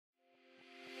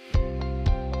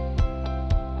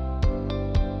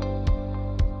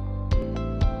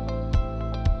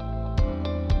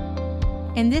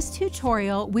In this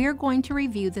tutorial, we are going to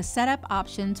review the setup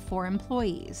options for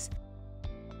employees.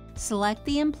 Select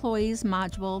the Employees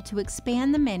module to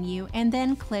expand the menu and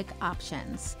then click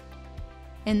Options.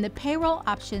 In the Payroll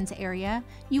Options area,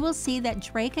 you will see that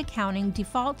Drake Accounting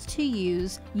defaults to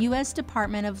use U.S.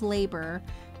 Department of Labor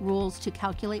rules to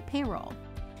calculate payroll.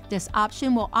 This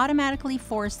option will automatically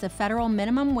force the federal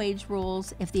minimum wage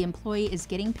rules if the employee is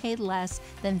getting paid less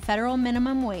than federal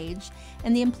minimum wage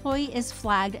and the employee is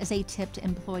flagged as a tipped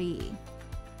employee.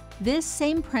 This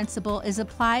same principle is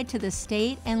applied to the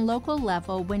state and local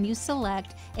level when you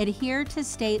select Adhere to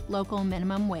State Local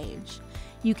Minimum Wage.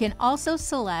 You can also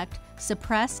select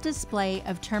Suppress Display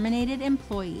of Terminated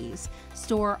Employees,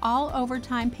 store all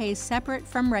overtime pay separate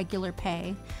from regular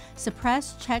pay,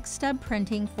 suppress check stub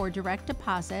printing for direct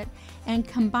deposit, and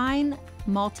combine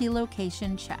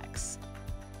multi-location checks.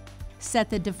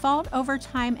 Set the default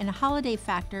overtime and holiday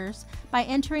factors by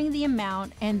entering the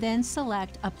amount and then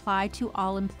select Apply to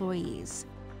All Employees.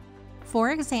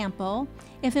 For example,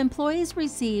 if employees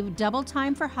receive double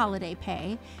time for holiday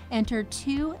pay, enter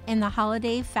 2 in the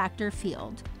holiday factor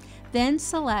field. Then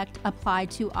select Apply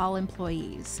to All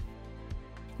Employees.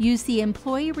 Use the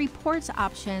Employee Reports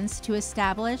options to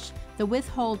establish the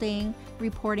withholding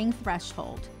reporting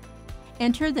threshold.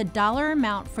 Enter the dollar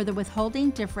amount for the withholding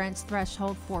difference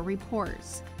threshold for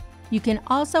reports. You can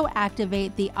also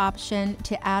activate the option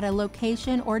to add a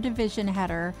location or division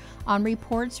header on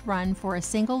reports run for a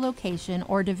single location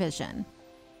or division.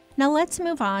 Now let's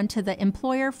move on to the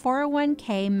Employer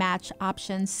 401k Match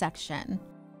Options section.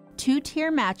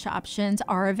 2-tier match options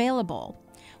are available.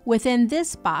 Within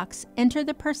this box, enter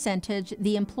the percentage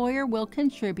the employer will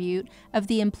contribute of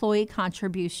the employee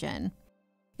contribution.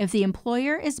 If the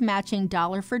employer is matching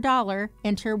dollar for dollar,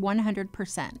 enter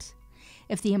 100%.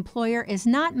 If the employer is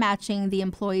not matching the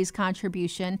employee's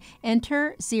contribution,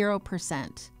 enter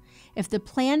 0%. If the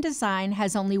plan design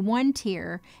has only one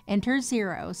tier, enter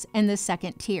zeros in the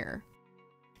second tier.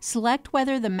 Select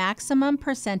whether the maximum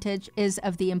percentage is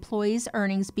of the employee's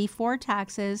earnings before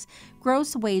taxes,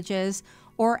 gross wages,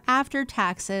 or after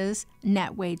taxes,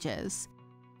 net wages.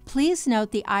 Please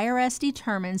note the IRS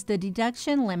determines the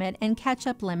deduction limit and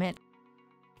catch-up limit.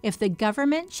 If the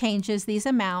government changes these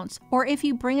amounts, or if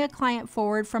you bring a client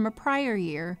forward from a prior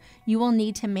year, you will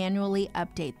need to manually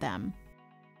update them.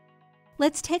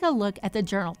 Let's take a look at the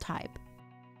journal type.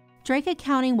 Drake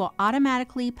Accounting will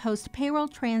automatically post payroll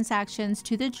transactions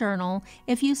to the journal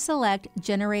if you select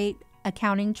Generate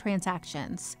Accounting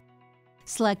Transactions.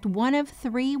 Select one of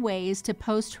 3 ways to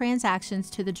post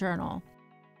transactions to the journal.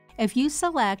 If you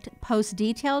select Post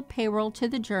Detailed Payroll to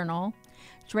the journal,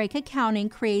 Drake Accounting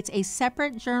creates a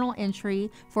separate journal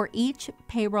entry for each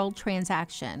payroll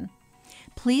transaction.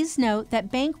 Please note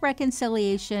that bank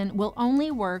reconciliation will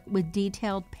only work with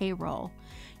detailed payroll.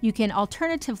 You can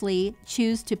alternatively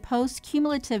choose to post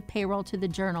cumulative payroll to the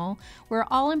journal, where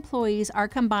all employees are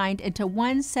combined into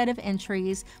one set of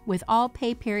entries with all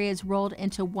pay periods rolled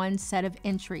into one set of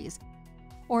entries,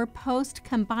 or post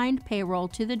combined payroll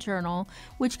to the journal,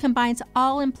 which combines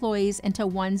all employees into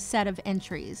one set of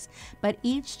entries, but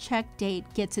each check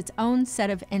date gets its own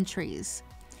set of entries.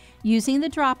 Using the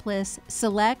drop list,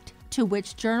 select to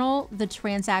which journal the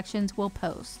transactions will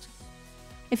post.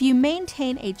 If you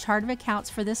maintain a chart of accounts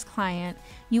for this client,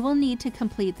 you will need to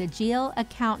complete the GL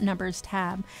Account Numbers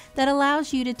tab that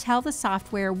allows you to tell the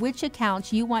software which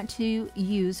accounts you want to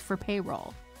use for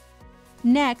payroll.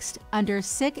 Next, under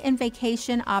Sick and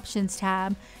Vacation Options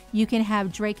tab, you can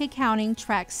have Drake Accounting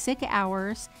track sick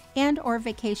hours and/or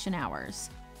vacation hours.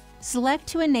 Select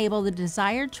to enable the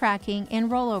desired tracking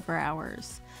and rollover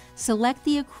hours. Select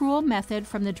the accrual method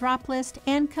from the drop list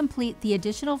and complete the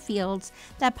additional fields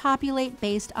that populate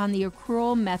based on the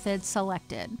accrual method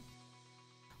selected.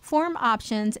 Form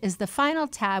Options is the final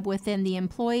tab within the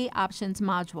Employee Options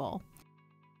module.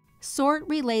 Sort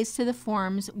relates to the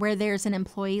forms where there's an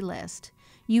employee list.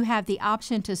 You have the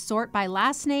option to sort by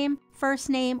last name, first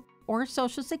name, or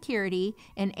Social Security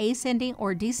in ascending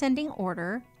or descending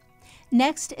order.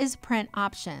 Next is Print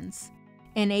Options.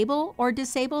 Enable or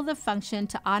disable the function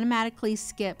to automatically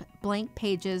skip blank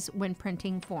pages when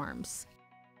printing forms.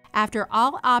 After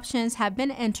all options have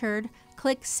been entered,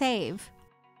 click Save.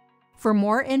 For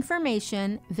more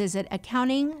information, visit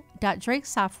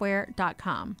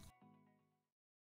accounting.drakesoftware.com.